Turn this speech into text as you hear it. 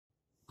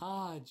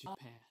Ah,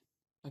 Japan,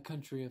 a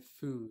country of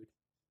food,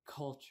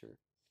 culture,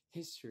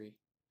 history,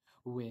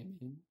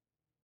 women.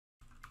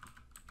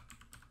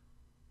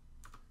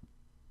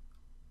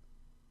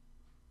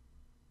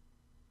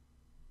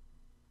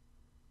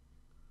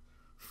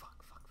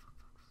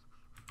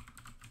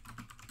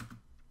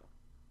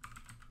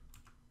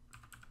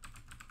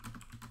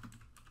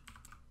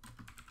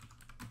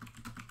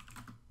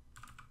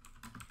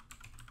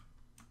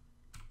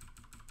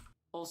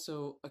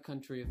 Also, a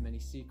country of many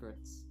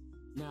secrets.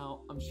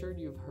 Now, I'm sure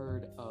you've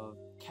heard of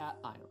Cat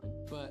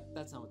Island, but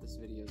that's not what this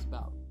video is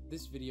about.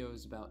 This video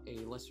is about a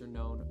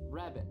lesser-known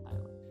rabbit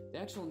island. The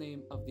actual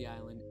name of the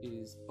island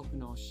is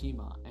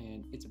Okunoshima,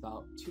 and it's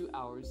about 2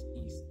 hours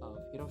east of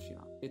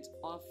Hiroshima. It's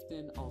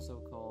often also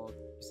called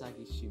uさ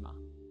ぎ島,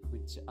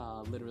 which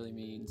literally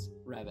means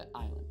rabbit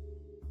island.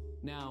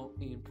 Now,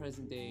 in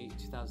present-day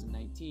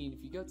 2019,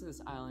 if you go to this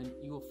island,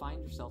 you will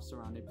find yourself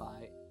surrounded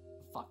by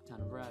a fuck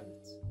ton of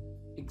rabbits.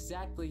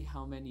 Exactly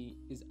how many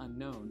is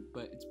unknown,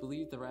 but it's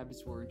believed the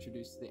rabbits were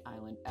introduced to the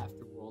island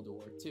after World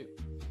War II.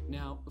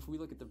 Now, if we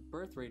look at the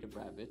birth rate of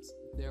rabbits,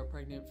 they are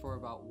pregnant for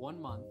about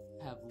 1 month,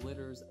 have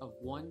litters of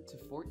 1 to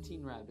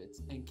 14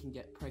 rabbits, and can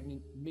get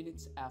pregnant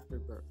minutes after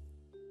birth.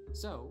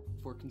 So,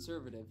 if we're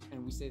conservative,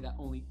 and we say that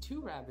only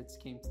 2 rabbits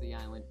came to the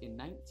island in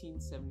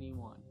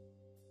 1971.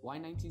 Why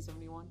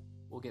 1971?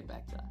 We'll get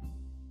back to that.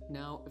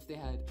 Now, if they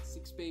had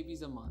 6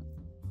 babies a month,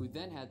 who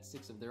then had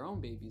 6 of their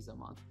own babies a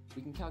month,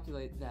 we can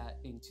calculate that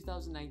in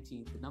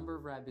 2019, the number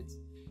of rabbits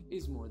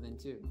is more than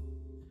 2.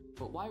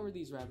 But why were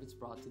these rabbits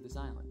brought to this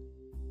island?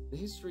 The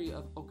history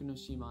of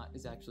Okunoshima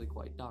is actually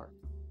quite dark.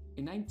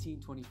 In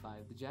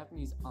 1925, the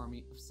Japanese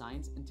Army of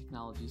Science and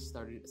Technology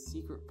started a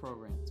secret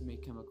program to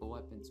make chemical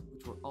weapons,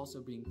 which were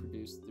also being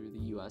produced through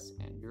the US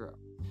and Europe.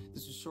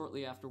 This was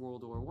shortly after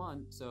World War I,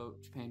 so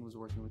Japan was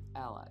working with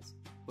allies.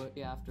 But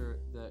after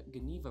the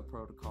Geneva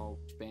Protocol,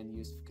 which banned the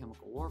use of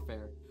chemical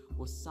warfare,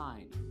 was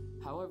signed.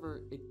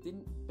 However, it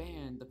didn't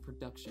ban the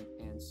production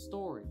and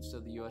storage, so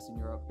the US and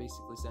Europe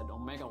basically said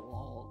Omega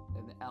Law,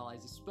 and the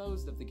allies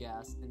disposed of the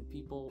gas, and the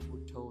people were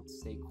told to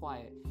stay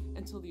quiet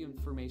until the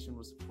information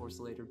was of course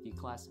later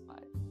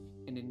declassified.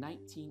 And in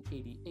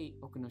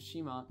 1988,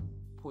 Okunoshima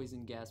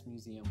Poison Gas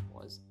Museum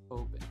was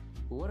opened.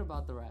 But what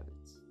about the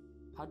rabbits?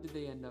 How did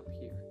they end up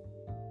here?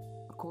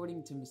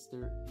 According to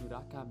Mr.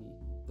 Murakami,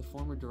 the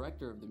former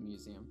director of the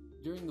museum,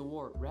 during the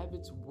war,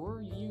 rabbits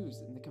were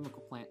used in the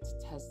chemical plant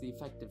to test the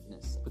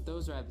effectiveness, but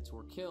those rabbits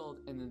were killed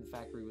and then the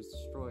factory was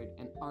destroyed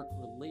and aren't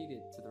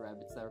related to the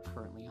rabbits that are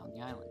currently on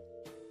the island.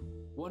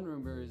 One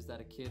rumor is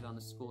that a kid on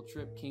a school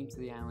trip came to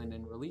the island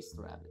and released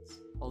the rabbits.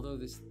 Although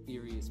this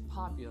theory is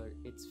popular,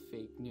 it's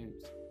fake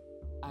news.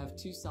 I have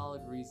 2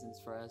 solid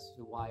reasons for as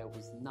to why it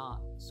was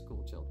not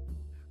school children.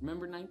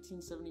 Remember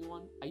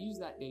 1971? I use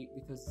that date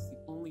because it's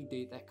the only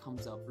date that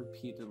comes up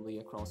repeatedly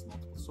across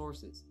multiple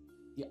sources.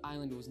 The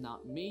island was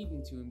not made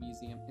into a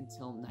museum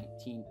until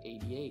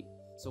 1988,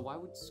 so why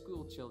would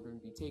school children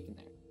be taken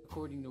there?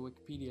 According to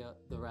Wikipedia,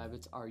 the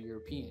rabbits are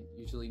European,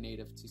 usually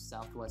native to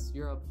Southwest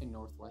Europe and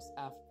Northwest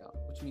Africa,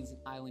 which means an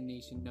island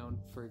nation known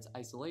for its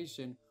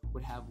isolation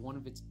would have one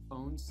of its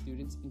own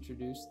students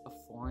introduce a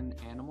foreign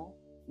animal?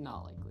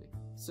 Not likely.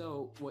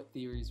 So, what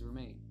theories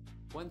remain?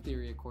 One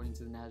theory, according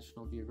to the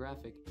National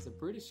Geographic, is a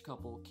British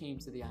couple came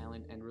to the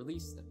island and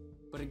released them.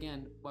 But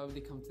again, why would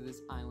they come to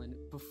this island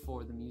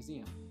before the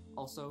museum?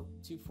 Also,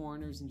 2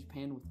 foreigners in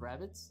Japan with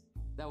rabbits?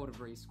 That would have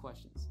raised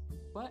questions.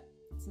 But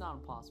it's not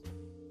impossible.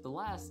 The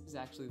last is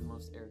actually the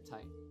most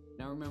airtight.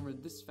 Now remember,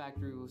 this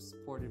factory was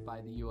supported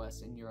by the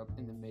US and Europe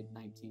in the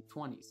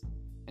mid-1920s,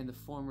 and the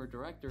former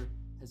director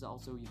has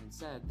also even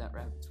said that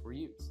rabbits were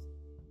used.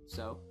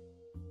 So,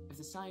 if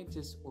the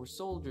scientists or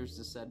soldiers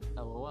just said,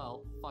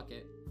 LOL, fuck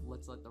it,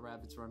 let's let the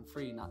rabbits run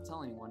free, not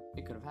tell anyone,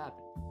 it could have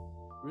happened.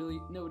 Really,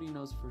 nobody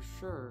knows for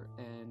sure,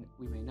 and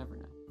we may never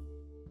know.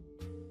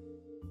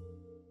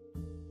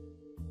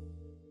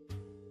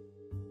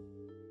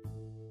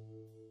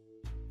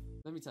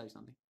 Let me tell you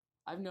something.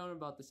 I've known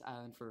about this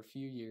island for a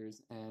few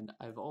years, and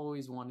I've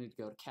always wanted to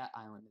go to Cat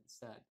Island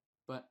instead.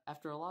 But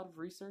after a lot of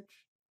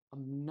research,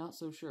 I'm not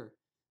so sure.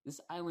 This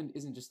island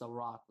isn't just a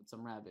rock with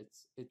some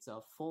rabbits. It's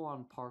a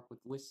full-on park with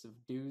lists of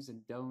do's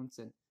and don'ts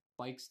and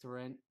bikes to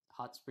rent,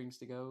 hot springs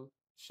to go,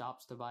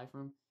 shops to buy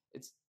from.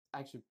 It's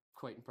actually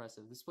quite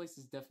impressive. This place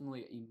is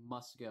definitely a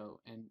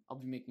must-go, and I'll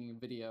be making a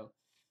video.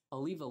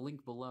 I'll leave a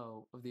link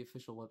below of the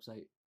official website